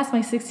I asked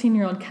my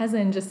 16-year-old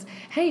cousin just,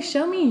 hey,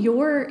 show me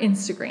your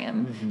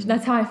Instagram.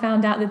 That's how I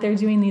found out that they're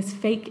doing these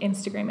fake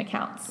Instagram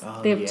accounts.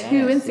 They have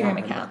 2 Instagram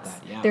accounts.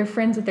 They're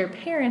friends with their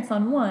parents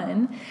on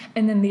one,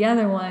 and then the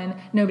other one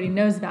nobody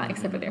knows about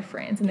except for their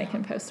friends, and they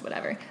can post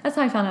whatever. That's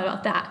how I found out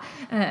about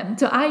that.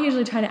 So I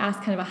usually try to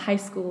ask kind of a high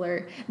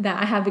schooler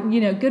that I have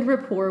good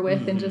rapport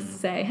with and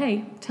just say,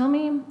 hey, tell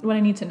me what I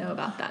need to know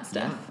about that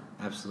stuff.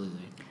 Yeah,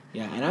 absolutely.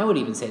 Yeah, and I would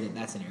even say that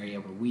that's an area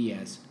where we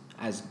as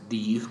the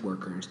youth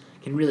workers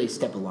can really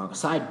step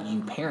alongside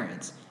you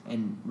parents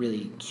and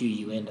really cue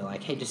you into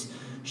like, hey, just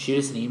shoot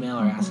us an email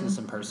or ask us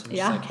in person.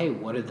 Just like, hey,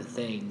 what are the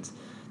things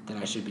that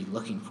I should be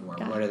looking for?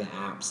 What are the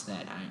apps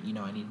that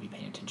I need to be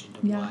paying attention to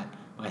what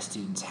my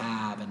students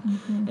have?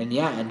 And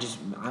just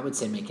I would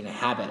say making a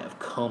habit of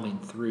combing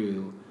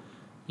through,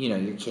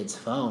 your kid's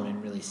phone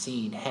and really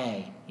seeing,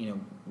 hey,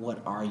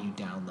 what are you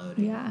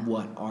downloading? Yeah.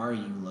 What are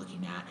you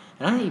looking at?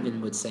 And I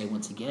even would say,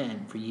 once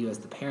again, for you as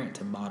the parent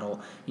to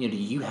model, do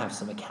you have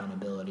some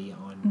accountability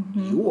on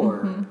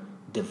your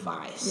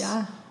device?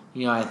 Yeah.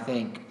 I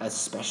think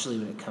especially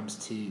when it comes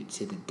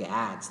to the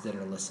dads that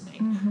are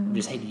listening,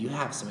 just, hey, do you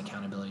have some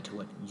accountability to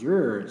what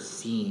you're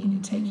seeing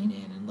and taking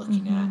in and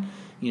looking at,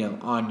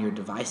 on your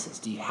devices?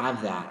 Do you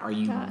have that? Are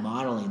you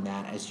modeling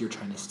that as you're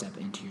trying to step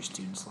into your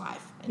student's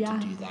life and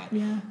to do that?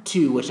 Yeah.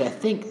 Too, which I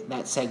think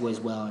that segues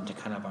well into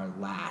kind of our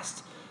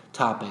last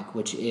topic,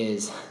 which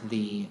is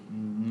the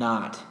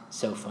not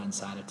so fun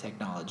side of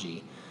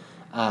technology.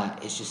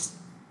 It's just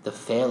the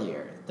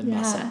failure, the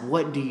mess up.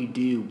 What do you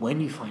do when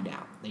you find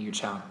out that your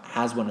child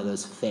has one of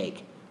those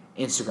fake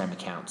Instagram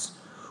accounts,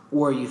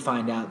 or you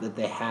find out that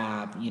they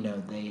have,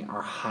 they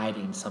are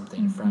hiding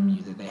something from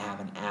you, that they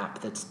have an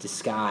app that's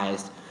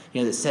disguised,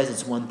 that says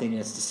it's one thing and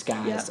it's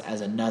disguised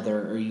as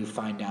another, or you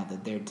find out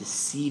that they're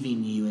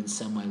deceiving you in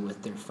some way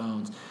with their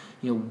phones.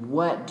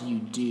 What do you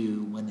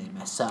do when they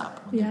mess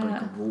up, when they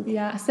break a rule?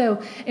 Yeah,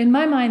 so in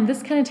my mind,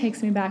 this kind of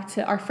takes me back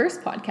to our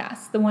first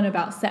podcast, the one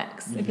about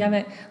sex. If you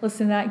haven't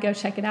listened to that, go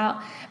check it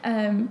out,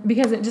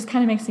 because it just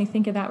kind of makes me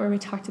think of that, where we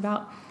talked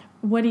about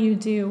what do you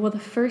do? Well, the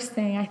first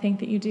thing I think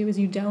that you do is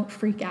you don't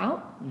freak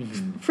out.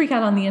 Freak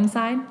out on the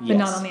inside, but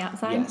not on the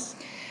outside. Yes.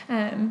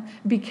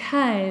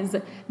 Because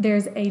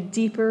there's a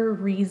deeper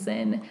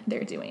reason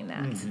they're doing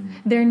that.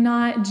 They're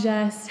not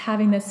just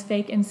having this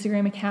fake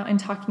Instagram account and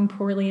talking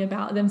poorly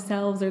about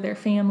themselves or their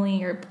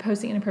family or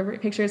posting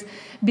inappropriate pictures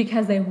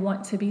because they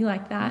want to be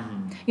like that.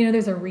 You know,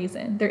 there's a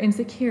reason. They're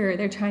insecure.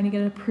 They're trying to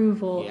get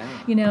approval.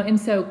 You know, and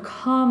so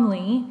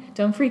calmly,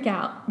 don't freak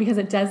out because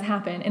it does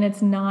happen and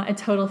it's not a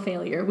total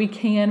failure. We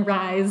can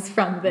rise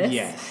from this.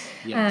 Yes.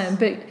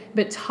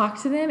 But talk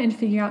to them and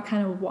figure out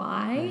kind of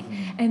why.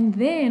 And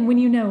then when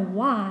you know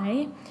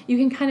why, you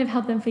can kind of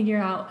help them figure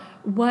out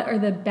what are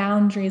the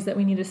boundaries that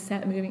we need to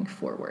set moving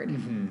forward.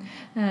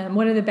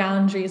 What are the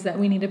boundaries that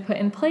we need to put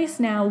in place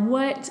now?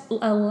 What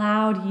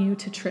allowed you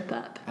to trip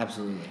up?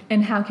 Absolutely.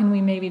 And how can we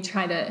maybe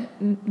try to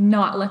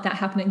not let that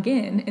happen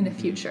again in the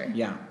future?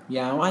 Yeah.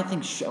 Well, I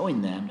think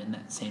showing them in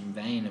that same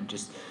vein of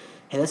just,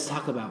 hey, let's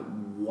talk about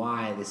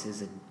why this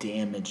is a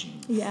damaging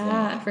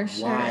thing. For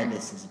sure. Why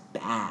this is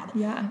bad.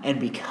 And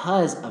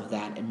because of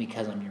that, and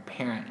because I'm your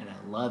parent and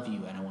I love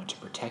you and I want to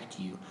protect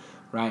you,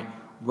 right,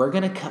 we're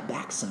going to cut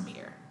back some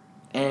here.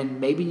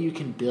 And maybe you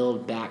can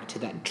build back to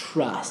that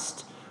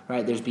trust,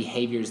 right? There's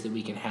behaviors that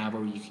we can have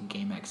where you can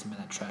gain back some of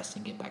that trust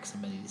and get back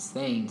some of these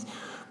things.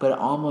 But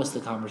almost the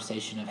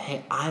conversation of,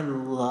 hey, I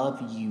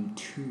love you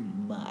too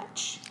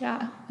much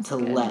to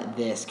let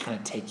this kind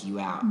of take you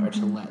out or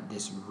to let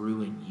this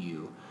ruin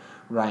you,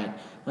 right?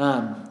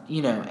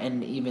 You know,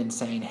 and even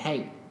saying,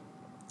 hey,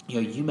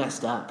 you know, you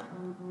messed up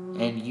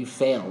and you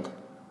failed,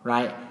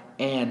 right?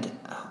 And,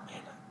 oh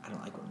man, I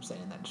don't like what I'm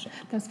saying in that shit.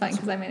 That's fine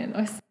because I made a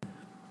noise.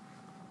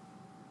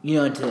 You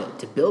know, and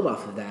to build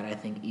off of that, I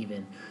think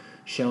even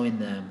showing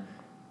them,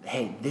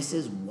 hey, this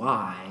is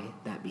why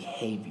that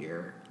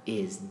behavior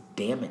is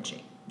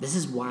damaging. This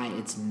is why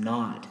it's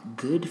not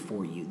good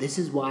for you. This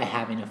is why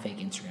having a fake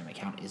Instagram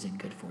account isn't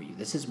good for you.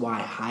 This is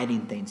why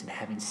hiding things and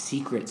having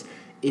secrets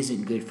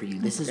isn't good for you.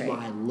 This is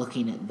why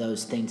looking at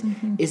those things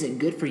isn't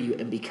good for you.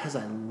 And because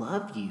I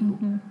love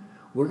you,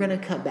 we're going to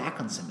cut back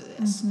on some of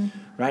this,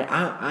 right?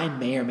 I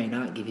may or may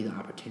not give you the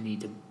opportunity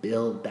to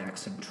build back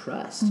some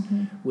trust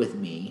with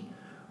me,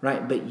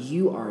 right? But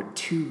you are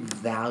too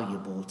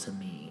valuable to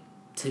me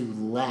to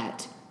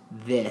let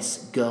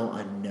this go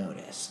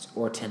unnoticed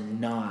or to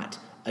not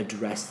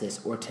address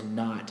this or to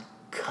not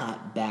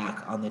cut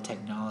back on the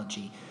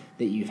technology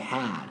that you've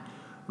had,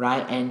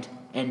 right?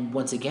 And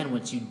once again,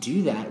 once you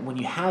do that, when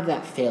you have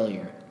that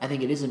failure, I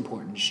think it is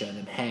important to show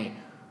them, hey,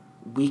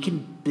 we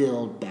can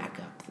build back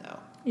up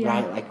though,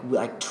 right?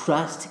 Like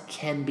trust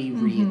can be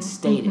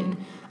reinstated.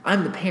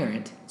 I'm the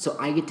parent, so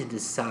I get to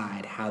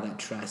decide how that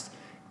trust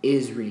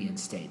is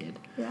reinstated,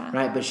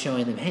 right? But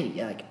showing them,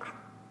 hey, like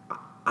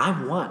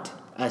I want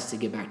us to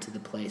get back to the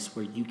place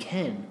where you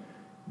can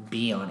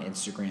be on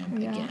Instagram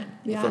again,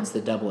 if it's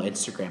the double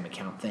Instagram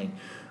account thing.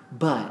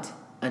 But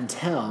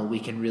until we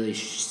can really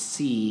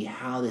see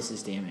how this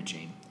is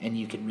damaging and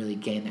you can really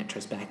gain that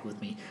trust back with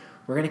me,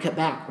 we're going to cut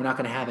back. We're not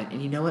going to have it.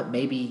 And you know what?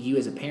 Maybe you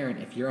as a parent,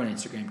 if you're on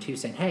Instagram too,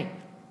 saying, hey,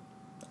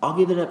 I'll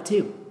give it up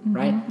too,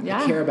 right?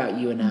 I care about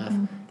you enough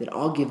that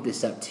I'll give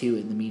this up too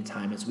in the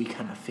meantime as we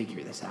kind of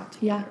figure this out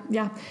together.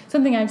 Yeah.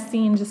 Something I've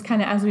seen just kind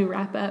of as we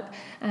wrap up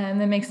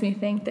that makes me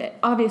think that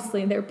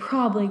obviously they're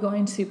probably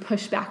going to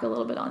push back a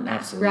little bit on that,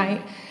 Absolutely.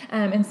 Right?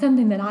 And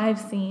something that I've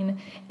seen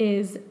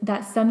is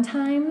that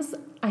sometimes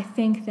I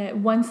think that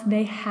once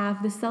they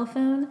have the cell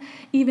phone,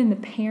 even the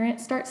parent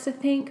starts to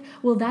think,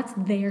 well, that's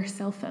their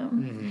cell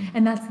phone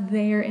and that's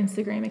their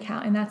Instagram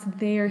account and that's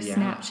their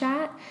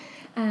Snapchat.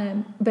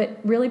 But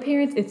really,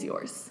 parents, it's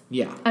yours.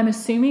 Yeah. I'm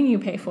assuming you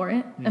pay for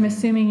it. I'm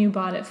assuming you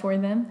bought it for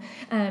them.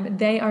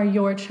 They are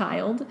your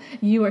child.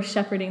 You are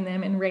shepherding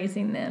them and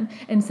raising them.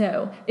 And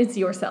so it's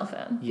your cell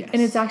phone. Yes.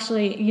 And it's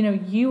actually,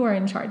 you are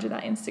in charge of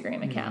that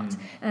Instagram account.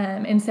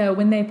 And so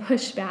when they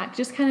push back,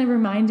 just kind of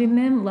reminding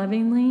them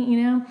lovingly,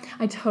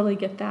 I totally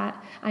get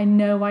that. I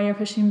know why you're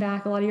pushing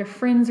back. A lot of your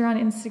friends are on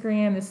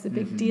Instagram. This is a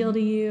big deal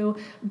to you.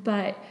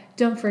 But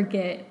don't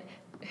forget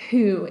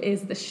who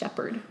is the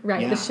shepherd,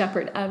 right? The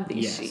shepherd of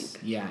these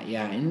sheep. Yeah.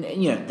 And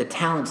the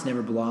talents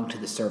never belonged to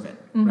the servant,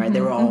 right?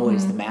 They were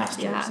always the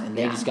masters, and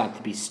they just got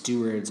to be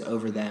stewards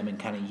over them and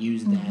kind of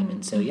use them.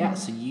 And so,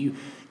 so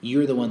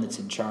you're the one that's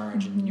in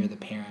charge, and you're the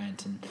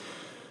parent, and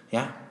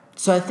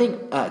So I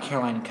think,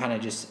 Caroline, kind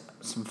of just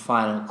some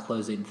final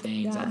closing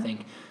things. I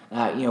think,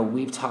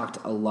 we've talked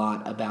a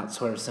lot about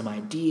sort of some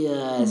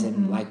ideas,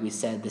 and like we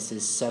said, this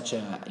is such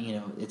a,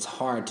 it's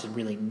hard to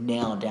really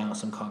nail down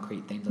some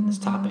concrete things on this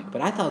topic.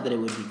 But I thought that it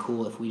would be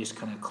cool if we just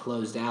kind of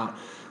closed out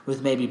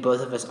with maybe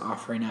both of us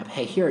offering up,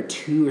 hey, here are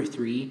 2 or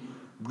 3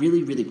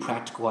 really, really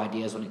practical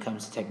ideas when it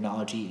comes to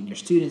technology in your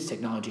students,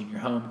 technology in your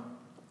home,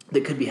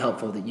 that could be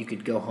helpful that you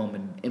could go home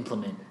and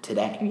implement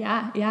today?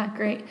 Yeah,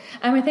 great.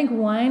 I think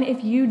one,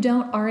 if you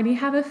don't already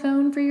have a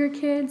phone for your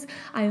kids,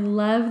 I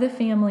love the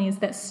families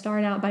that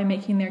start out by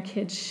making their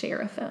kids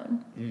share a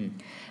phone.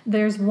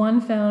 There's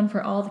one phone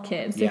for all the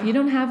kids. So if you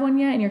don't have one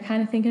yet and you're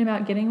kind of thinking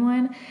about getting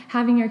one,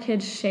 having your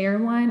kids share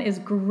one is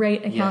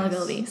great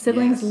accountability.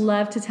 Siblings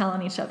love to tell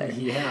on each other.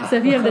 So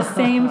if you have the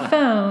same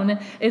phone,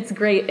 it's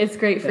great. It's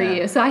great for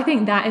you. So I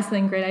think that is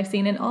something great I've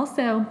seen. And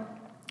also,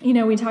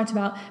 we talked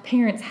about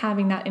parents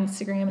having that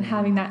Instagram and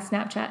having that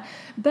Snapchat.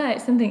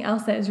 But something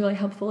else that is really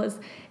helpful is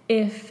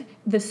if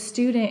the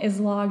student is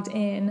logged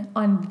in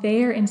on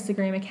their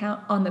Instagram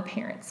account on the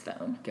parent's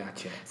phone.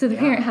 Gotcha. So the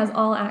parent has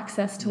all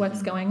access to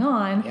what's going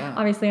on.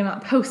 Obviously, I'm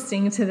not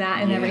posting to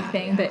that and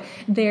everything, but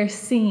they're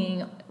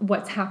seeing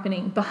what's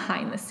happening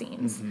behind the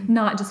scenes,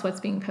 not just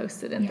what's being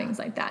posted and things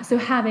like that. So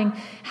having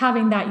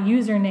that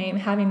username,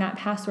 having that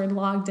password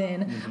logged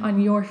in on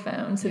your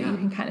phone so that you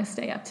can kind of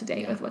stay up to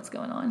date with what's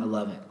going on. I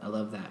love it. I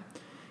love that.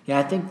 Yeah,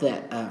 I think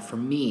that for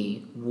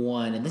me,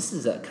 one, and this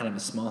is a kind of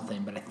a small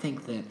thing, but I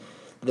think that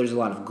there's a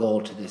lot of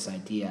gold to this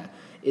idea,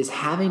 is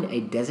having a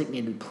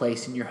designated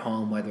place in your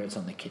home, whether it's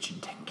on the kitchen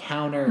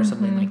counter or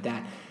something like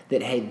that,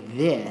 hey,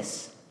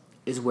 this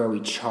is where we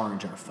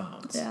charge our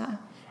phones.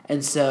 And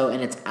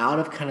it's out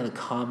of kind of the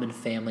common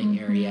family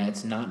area.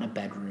 It's not in a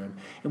bedroom.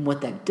 And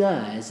what that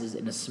does is,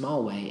 in a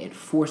small way, it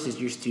forces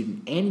your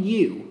student and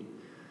you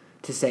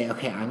to say,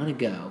 okay, I'm going to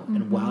go,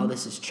 and while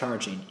this is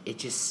charging, it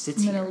just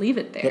sits here. I'm going to leave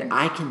it there. That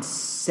I can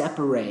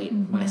separate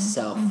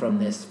myself from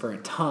this for a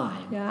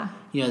time. That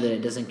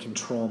it doesn't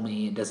control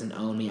me, it doesn't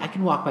own me. I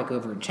can walk back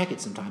over and check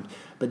it sometimes,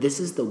 but this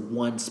is the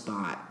one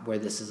spot where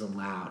this is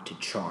allowed to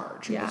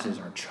charge. This is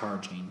our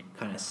charging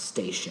kind of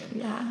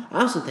station.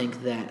 I also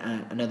think that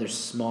another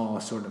small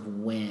sort of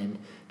win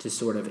to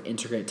sort of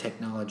integrate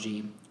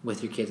technology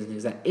with your kids and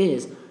things, that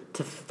is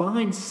to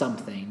find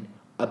something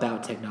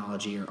about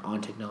technology or on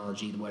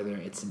technology, whether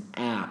it's an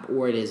app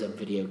or it is a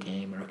video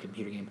game or a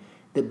computer game,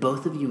 that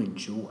both of you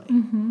enjoy.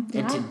 And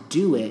to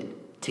do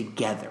it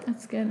together.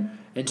 That's good.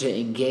 And to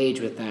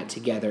engage with that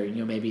together.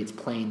 Maybe it's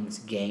playing this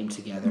game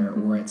together,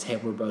 or it's, hey,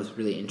 we're both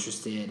really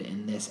interested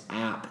in this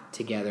app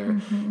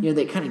together.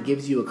 That kind of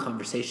gives you a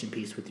conversation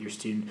piece with your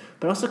student,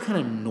 but also kind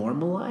of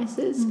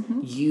normalizes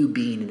you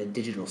being in a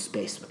digital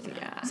space with them.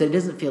 So it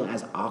doesn't feel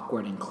as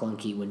awkward and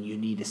clunky when you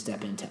need to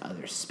step into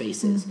other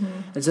spaces.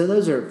 And so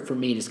those are, for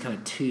me, just kind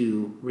of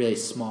two really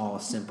small,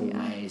 simple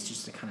ways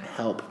just to kind of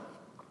help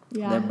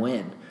them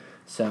win.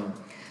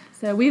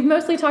 So we've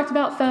mostly talked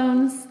about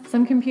phones,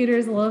 some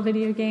computers, a little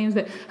video games,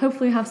 but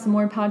hopefully we'll have some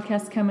more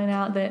podcasts coming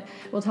out that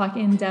will talk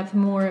in depth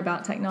more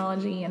about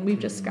technology, and we've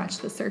just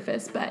scratched the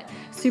surface. But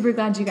super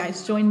glad you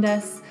guys joined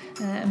us.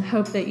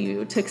 Hope that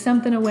you took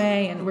something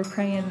away, and we're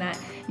praying that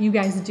you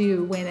guys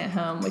do win at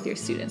home with your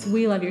students.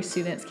 We love your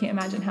students. Can't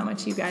imagine how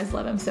much you guys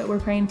love them. So we're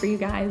praying for you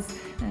guys.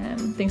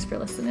 Thanks for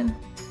listening.